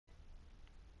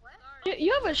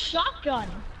You have a shotgun.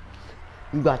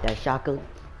 You got that shotgun?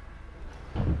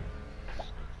 Oh,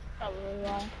 really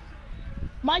wrong.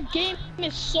 My game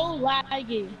is so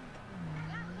laggy.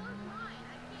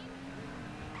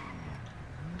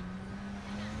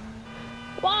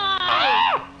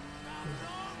 Why?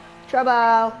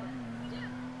 Trouble!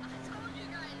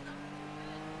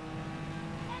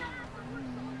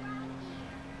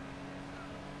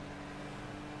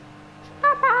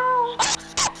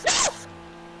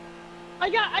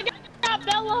 I got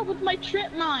Bella with my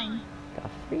trip mine. The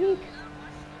freak?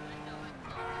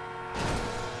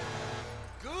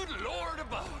 Good Lord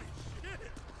above.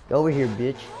 Get over here,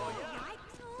 bitch.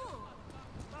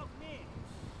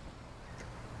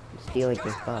 I'm stealing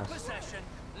this bus. Possession.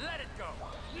 Let it go.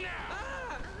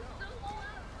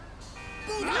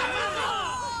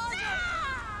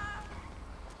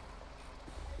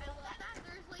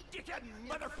 Dickhead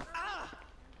mother.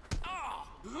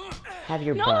 Have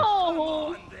your bus.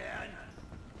 No.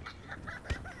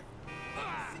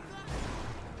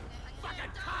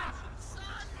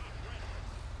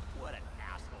 What an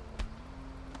asshole.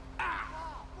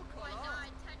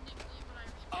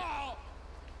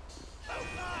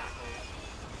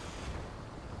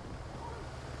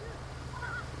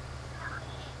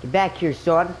 Get back here,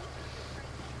 son.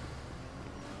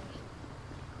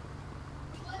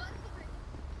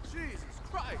 Jesus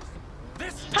Christ.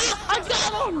 This I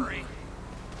got him.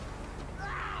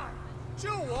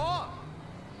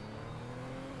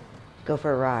 Go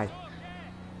for a ride.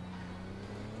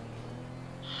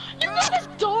 You got a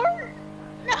door?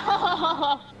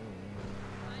 No.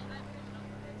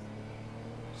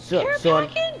 Care Son.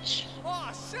 package?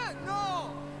 Oh shit,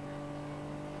 no!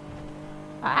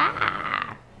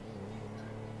 Ah!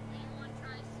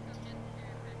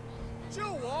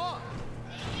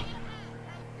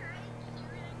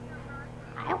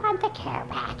 I want the care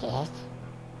package.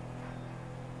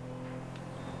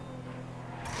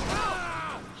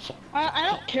 I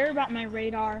don't care about my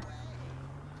radar.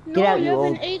 Get No, out, you you have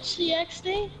old- an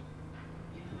HCXD?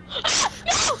 No!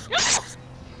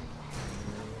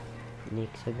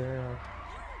 Nick's a girl.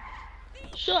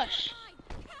 Shush.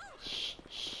 Shh,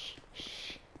 shh,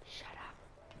 shh. Shut up.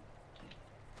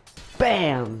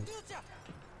 Bam!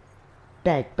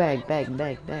 Bang, bang, bang,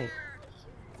 bang, bang.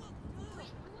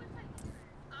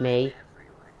 Me?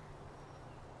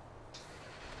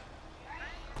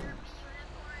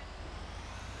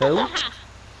 Who?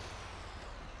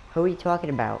 Who are you talking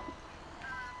about? I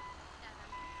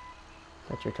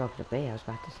thought you were talking to me. I was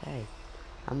about to say.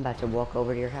 I'm about to walk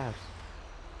over to your house.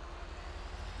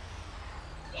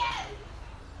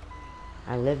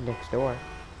 I live next door.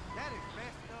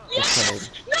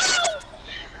 Yes!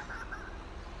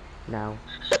 No! No.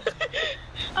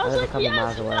 I was live a like, couple yes,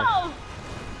 miles away. no!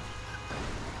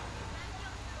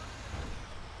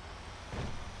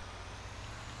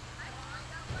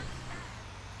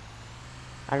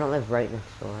 I don't live right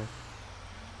next door.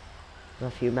 I'm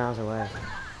a few miles away.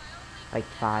 Like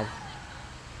 5.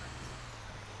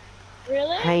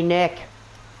 Really? Hey, Nick.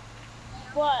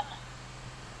 What?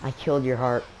 I killed your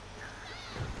heart.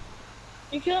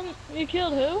 You killed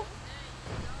who?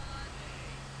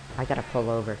 I gotta pull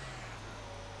over.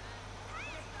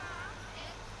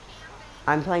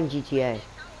 I'm playing GTA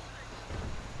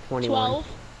 21. 12.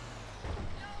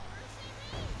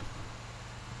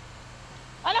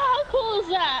 I know, how cool is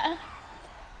that?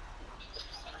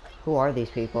 Who are these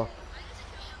people?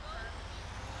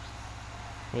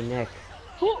 Hey, Nick.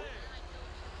 Who?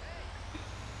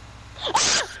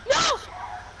 Ah! No!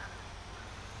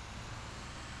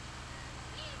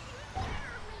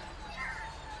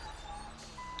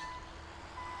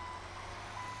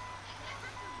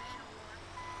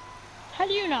 How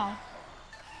do you know?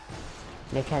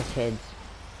 Nick has kids.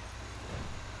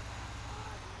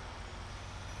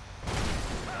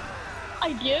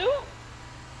 I do?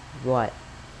 What?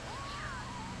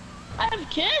 I have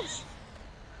kids?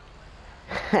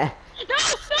 No! No!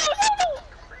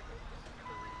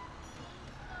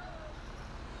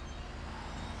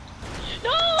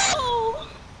 No! No!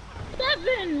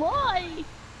 Devin, why?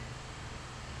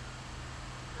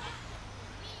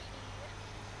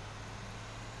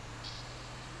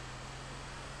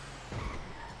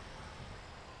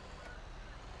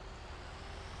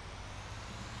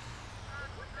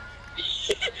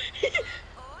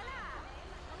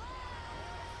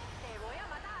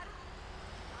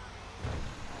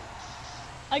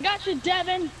 I got you,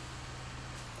 Devin.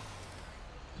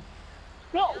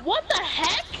 No, what the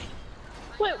heck?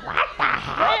 Wait, what the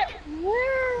heck?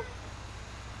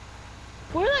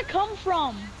 Where did that come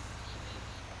from?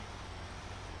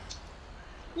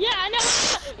 Yeah, I know.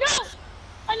 No,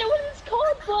 I know what it's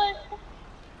called, but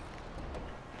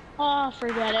Oh,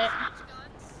 forget it.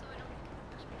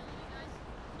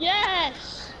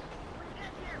 Yes!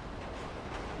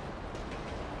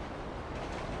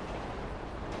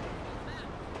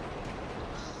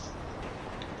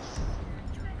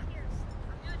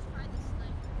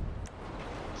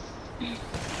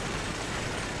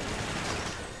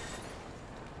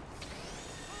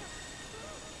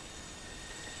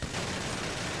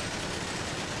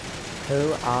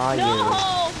 Who are you?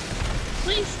 No!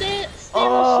 Please stay with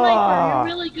sniper. You're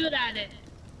really good at it.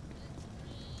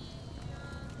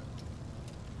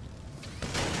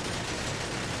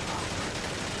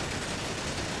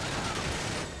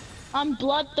 I'm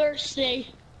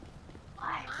bloodthirsty.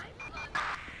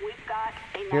 We've got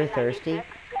a You're 996 thirsty?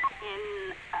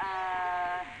 in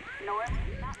North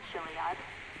Chiliad.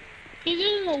 He's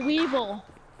in the Weevil.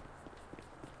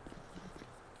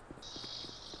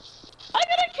 I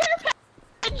got a care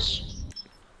package!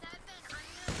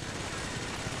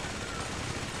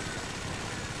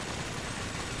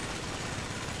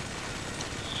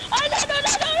 Oh,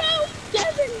 no!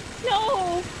 Devin,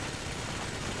 no!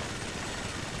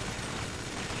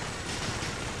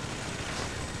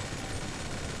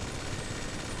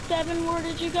 Devin, where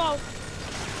did you go?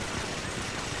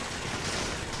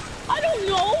 I don't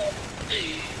know!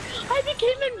 I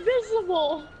became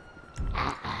invisible!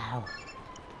 Ow.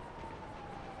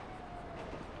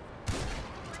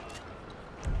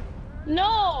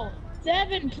 No!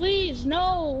 Devin, please,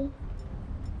 no!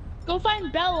 Go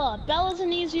find Bella. Bella's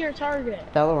an easier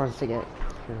target. Bella wants to get.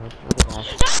 No!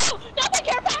 Not the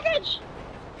care package!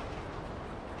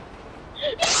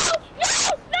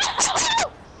 No!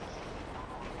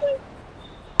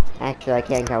 Actually, I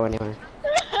can't go anywhere.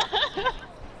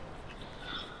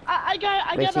 I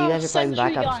got Wait, so you guys are playing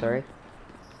sentry Black Ops gun. 3?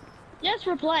 Yes,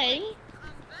 we're playing.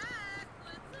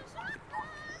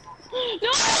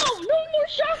 No! No more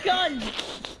shotgun!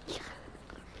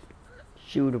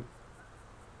 Shoot him.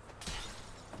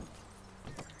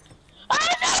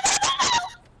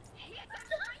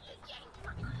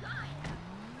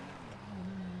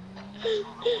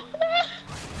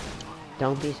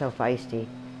 Don't be so feisty.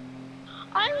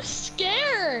 I'm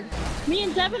scared. Me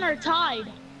and Devin are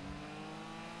tied.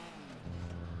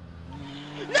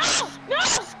 No! No!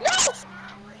 No!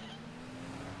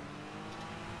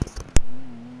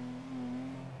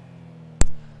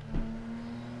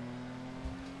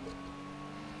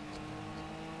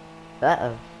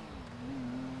 Uh-oh.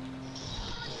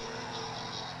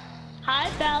 Hi,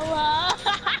 Bella.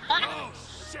 Oh,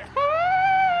 shit!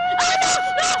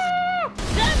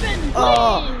 Devin, please.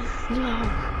 Oh. No.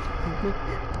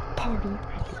 Party.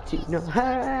 No.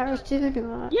 House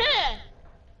tonight. Yeah.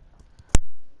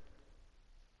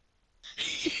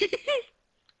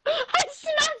 I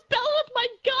smacked Bella with my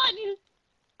gun.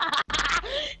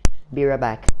 Be right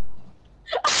back.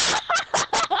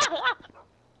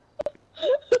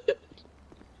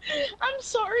 I'm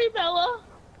sorry, Bella.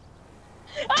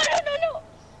 Oh, no.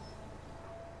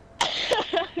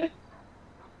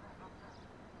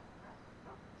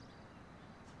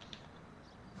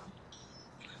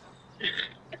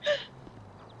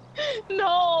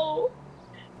 No.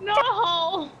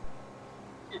 No.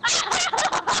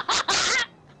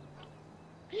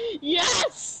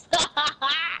 Yes.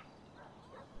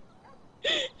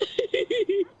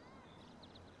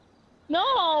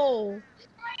 No.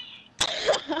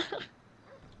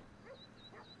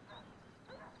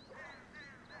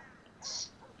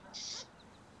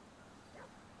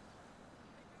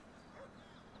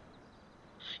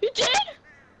 You did?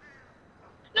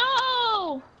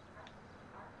 No!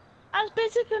 I was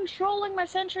basically controlling my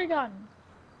sentry gun.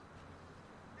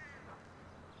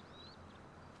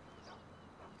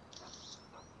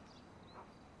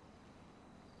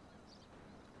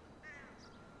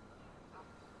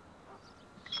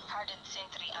 Hardened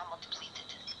sentry ammo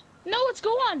depleted. No, it's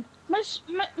gone.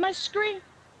 My screen.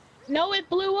 No, it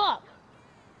blew up.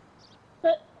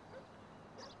 But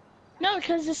no,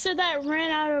 because it said that it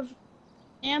ran out of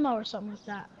ammo or something like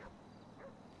that.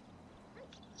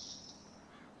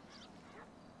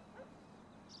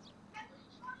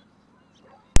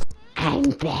 I'm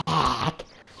back.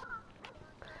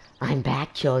 I'm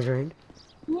back, children.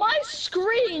 My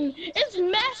screen is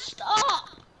messed up.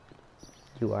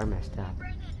 You are messed up.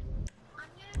 Brandon, I'm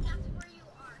gonna guess where you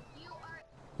are. You are.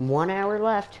 1 hour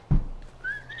left.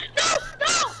 No!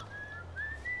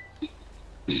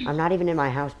 I'm not even in my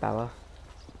house, Bella.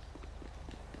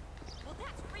 Well,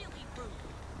 that's really rude.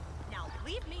 Now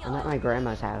leave me I'm at my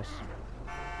grandma's house.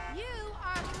 You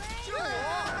are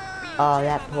lame. Oh,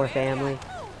 that poor family.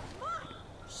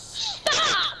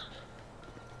 Stop!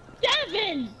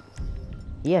 Devin!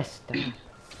 Yes. Stop.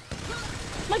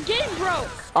 My game broke.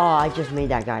 Oh, I just made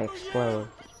that guy explode.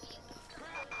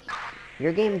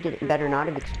 Your game better not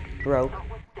have broke.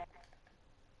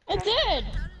 It did.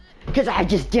 Because I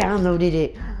just downloaded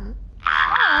it.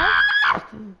 Oh.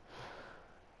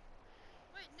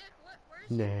 Wait, Nick, where's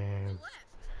No. you left?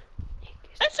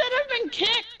 I said I've been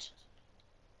kicked.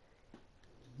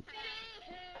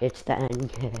 It's the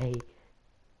NK.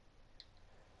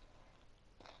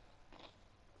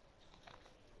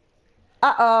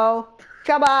 Uh-oh.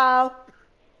 Trouble.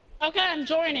 Okay, I'm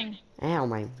joining. Ow,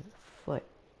 my foot.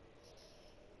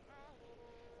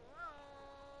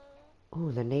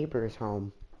 Oh, the neighbor is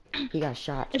home. He got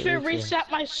shot. If it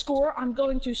reset my score, I'm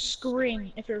going to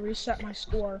scream if it reset my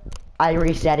score. I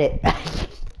reset it. I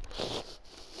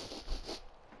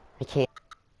can't.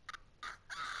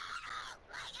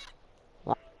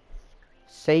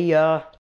 See ya.